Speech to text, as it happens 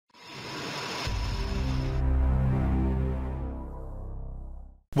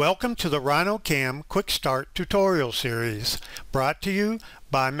Welcome to the Rhinocam Quick Start tutorial series, brought to you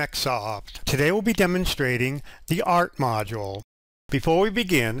by MecSoft. Today we'll be demonstrating the Art Module. Before we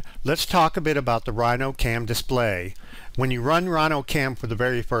begin, let's talk a bit about the Rhinocam Display. When you run Rhinocam for the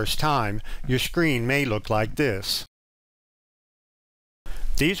very first time, your screen may look like this.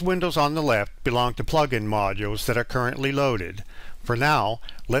 These windows on the left belong to plugin modules that are currently loaded. For now,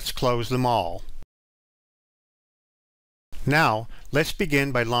 let's close them all. Now, let's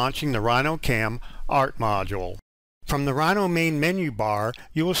begin by launching the Rhinocam Art Module. From the Rhino main menu bar,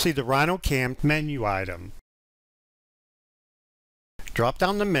 you will see the Rhinocam menu item. Drop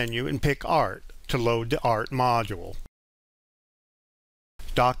down the menu and pick Art to load the Art Module.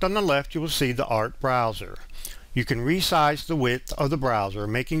 Docked on the left, you will see the Art Browser. You can resize the width of the browser,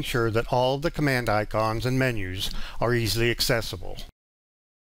 making sure that all of the command icons and menus are easily accessible.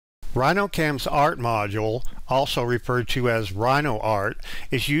 Rhinocam's Art Module, also referred to as RhinoART,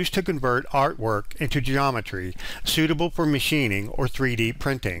 is used to convert artwork into geometry, suitable for machining or 3D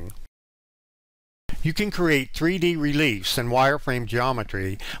printing. You can create 3D reliefs and wireframe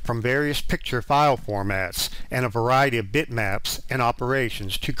geometry from various picture file formats and a variety of bitmaps and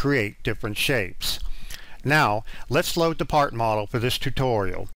operations to create different shapes. Now, let's load the part model for this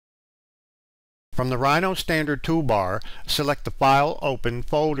tutorial. From the Rhino Standard toolbar, select the File Open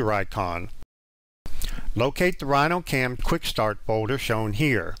folder icon. Locate the Rhinocam Quick Start folder shown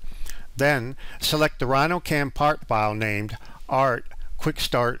here. Then, select the Rhinocam part file named Art Quick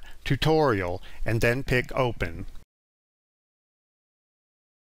Start Tutorial and then pick Open.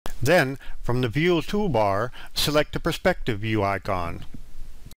 Then, from the View toolbar, select the Perspective View icon.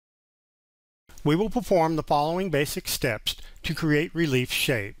 We will perform the following basic steps to create relief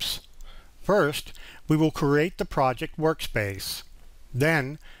shapes. First, we will create the Project Workspace.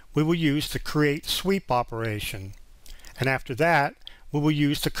 Then, we will use the Create Sweep operation. And after that, we will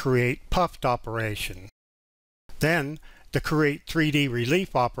use the Create Puffed operation. Then, the Create 3D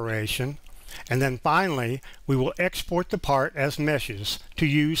Relief operation. And then finally, we will export the part as meshes to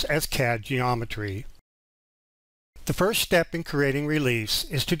use as CAD geometry. The first step in creating reliefs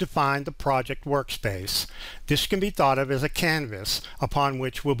is to define the Project Workspace. This can be thought of as a canvas upon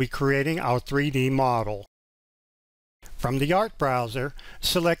which we'll be creating our 3D model. From the Art browser,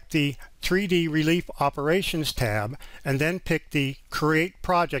 select the 3D Relief Operations tab and then pick the Create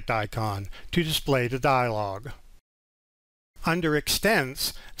Project icon to display the dialog. Under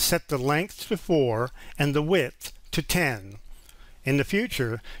Extents, set the length to 4 and the width to 10. In the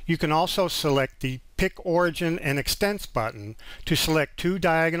future, you can also select the Pick Origin and Extents button to select two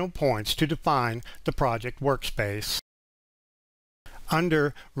diagonal points to define the Project Workspace.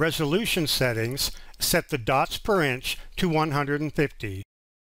 Under Resolution Settings, set the dots per inch to 150.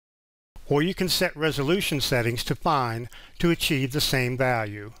 Or you can set resolution settings to fine to achieve the same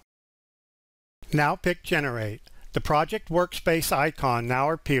value. Now pick Generate. The Project Workspace icon now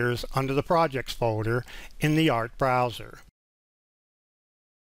appears under the Projects folder in the Art browser.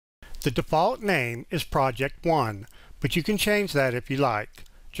 The default name is Project 1, but you can change that if you like.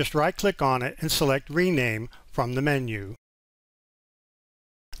 Just right-click on it and select Rename from the menu.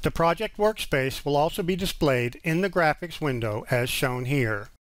 The Project Workspace will also be displayed in the graphics window as shown here.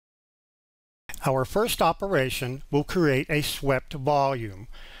 Our first operation will create a swept volume.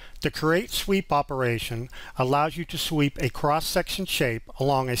 The Create Sweep operation allows you to sweep a cross-section shape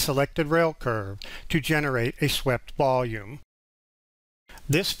along a selected rail curve to generate a swept volume.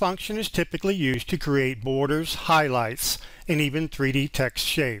 This function is typically used to create borders, highlights, and even 3D text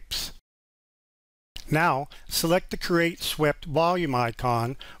shapes. Now, select the Create Swept Volume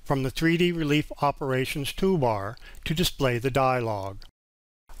icon from the 3D Relief Operations toolbar to display the dialog.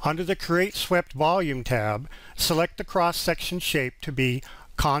 Under the Create Swept Volume tab, select the cross-section shape to be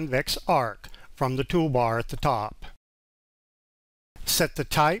Convex Arc from the toolbar at the top. Set the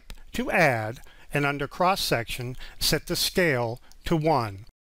type to Add, and under Cross-Section, set the scale to 1.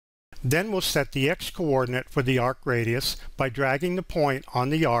 Then we'll set the X-coordinate for the arc radius by dragging the point on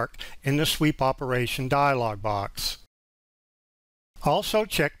the arc in the Sweep Operation dialog box. Also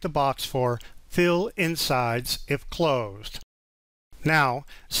check the box for Fill Insides if closed. Now,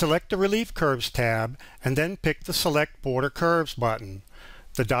 select the Relief Curves tab and then pick the Select Border Curves button.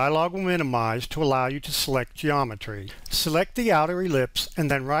 The dialog will minimize to allow you to select geometry. Select the outer ellipse and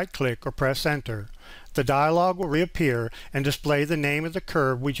then right-click or press Enter. The dialog will reappear and display the name of the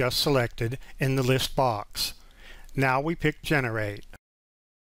curve we just selected in the list box. Now we pick Generate.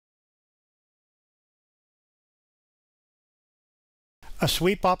 A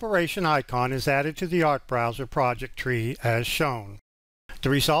sweep operation icon is added to the Art browser project tree as shown. The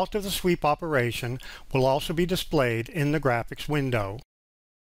result of the sweep operation will also be displayed in the graphics window.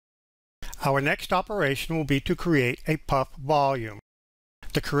 Our next operation will be to create a puff volume.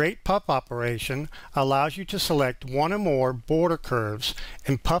 The Create Puff operation allows you to select one or more border curves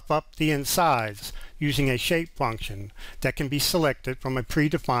and puff up the insides using a shape function that can be selected from a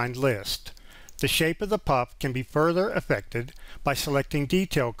predefined list. The shape of the puff can be further affected by selecting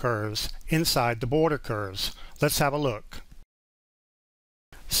detail curves inside the border curves. Let's have a look.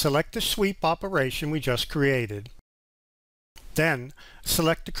 Select the sweep operation we just created. Then,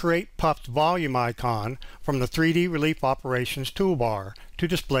 select the Create Puffed Volume icon from the 3D Relief Operations toolbar to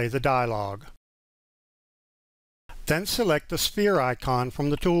display the dialog. Then select the sphere icon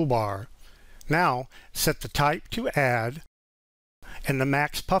from the toolbar. Now, set the type to Add and the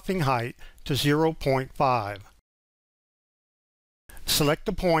max puffing height to 0.5. Select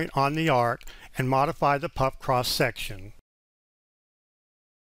the point on the arc and modify the puff cross-section.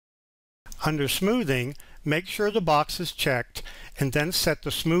 Under Smoothing, make sure the box is checked and then set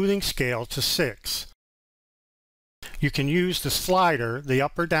the smoothing scale to 6. You can use the slider, the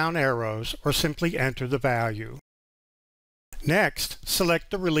up or down arrows, or simply enter the value. Next,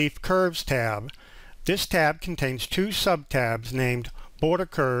 select the Relief Curves tab. This tab contains two sub-tabs named Border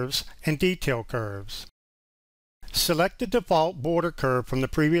Curves and Detail Curves. Select the default border curve from the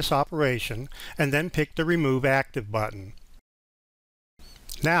previous operation and then pick the Remove Active button.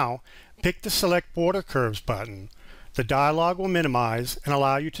 Now, pick the Select Border Curves button. The dialog will minimize and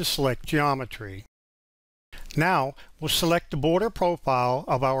allow you to select geometry. Now, we'll select the border profile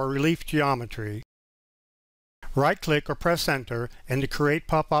of our relief geometry. Right-click or press Enter and the Create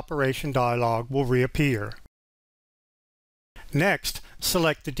Puff operation dialog will reappear. Next,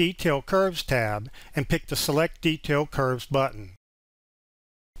 select the Detail Curves tab and pick the Select Detail Curves button.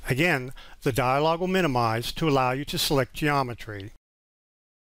 Again, the dialog will minimize to allow you to select geometry.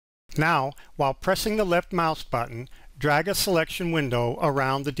 Now, while pressing the left mouse button, drag a selection window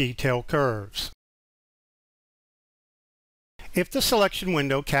around the detail curves. If the selection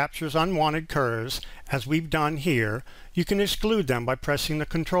window captures unwanted curves, as we've done here, you can exclude them by pressing the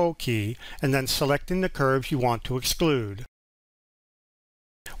Control key and then selecting the curves you want to exclude.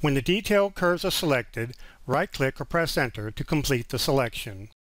 When the detail curves are selected, right-click or press Enter to complete the selection.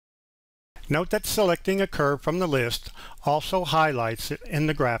 Note that selecting a curve from the list also highlights it in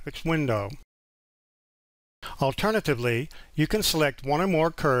the graphics window. Alternatively, you can select one or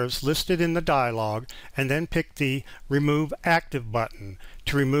more curves listed in the dialog and then pick the Remove Active button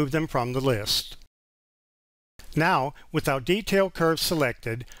to remove them from the list. Now, with our detail curves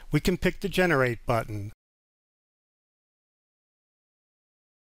selected, we can pick the Generate button.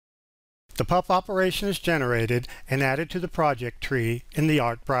 The puff operation is generated and added to the project tree in the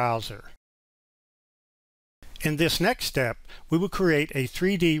Art browser. In this next step, we will create a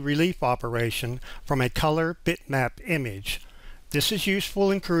 3D relief operation from a color bitmap image. This is useful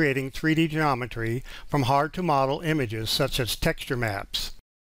in creating 3D geometry from hard-to-model images such as texture maps.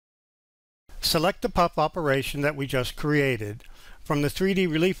 Select the puff operation that we just created. From the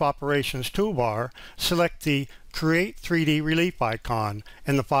 3D Relief Operations toolbar, select the Create 3D Relief icon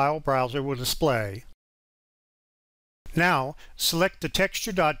and the file browser will display. Now, select the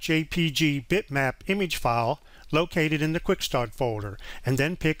texture.jpg bitmap image file located in the Quick Start folder and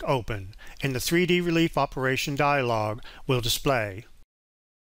then pick Open, and the 3D Relief Operation dialog will display.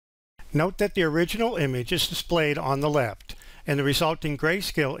 Note that the original image is displayed on the left and the resulting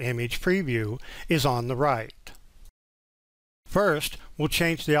grayscale image preview is on the right. First, we'll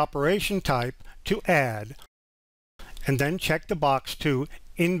change the operation type to Add, and then check the box to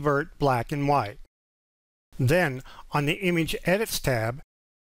Invert Black and White. Then, on the Image Edits tab,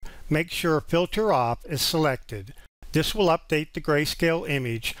 make sure Filter Off is selected. This will update the grayscale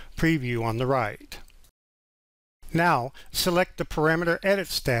image preview on the right. Now, select the Parameter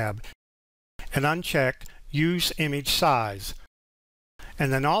Edits tab and uncheck Use Image Size,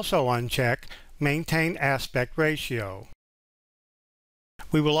 and then also uncheck Maintain Aspect Ratio.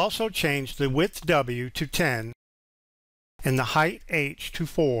 We will also change the width W to 10 and the height H to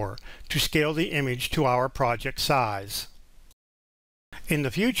 4 to scale the image to our project size. In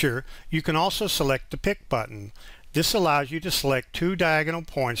the future, you can also select the Pick button. This allows you to select two diagonal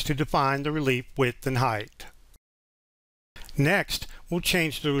points to define the relief width and height. Next, we'll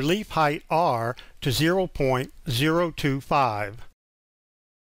change the relief height R to 0.025.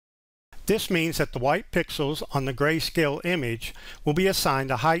 This means that the white pixels on the grayscale image will be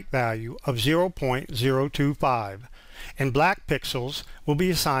assigned a height value of 0.025, and black pixels will be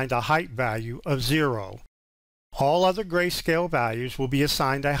assigned a height value of 0. All other grayscale values will be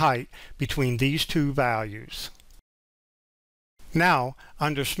assigned a height between these two values. Now,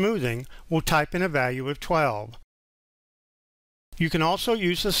 under Smoothing, we'll type in a value of 12. You can also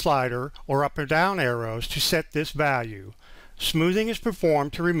use the slider or up or down arrows to set this value. Smoothing is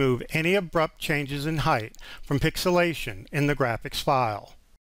performed to remove any abrupt changes in height from pixelation in the graphics file.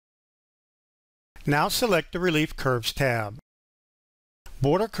 Now select the Relief Curves tab.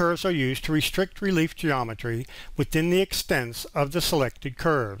 Border curves are used to restrict relief geometry within the extents of the selected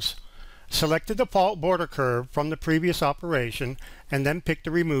curves. Select the default border curve from the previous operation and then pick the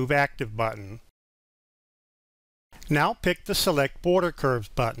Remove Active button. Now pick the Select Border Curves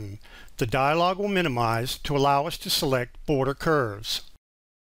button. The dialog will minimize to allow us to select border curves.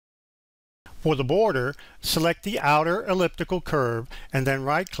 For the border, select the outer elliptical curve and then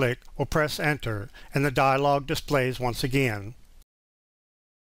right-click or press Enter, and the dialog displays once again.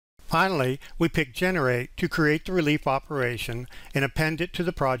 Finally, we pick Generate to create the relief operation and append it to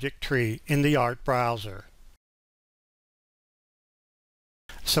the project tree in the Art browser.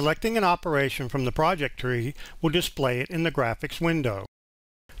 Selecting an operation from the project tree will display it in the graphics window.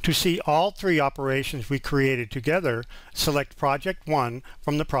 To see all three operations we created together, select Project 1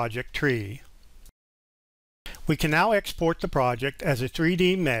 from the project tree. We can now export the project as a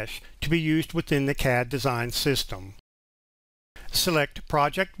 3D mesh to be used within the CAD design system. Select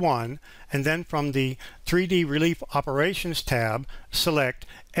Project 1 and then from the 3D Relief Operations tab, select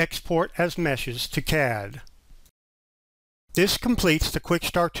Export as Meshes to CAD. This completes the Quick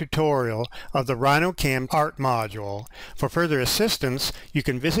Start tutorial of the Rhinocam Art Module. For further assistance, you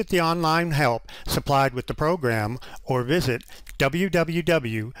can visit the online help supplied with the program or visit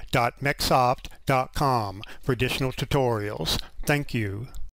www.mecsoft.com for additional tutorials. Thank you.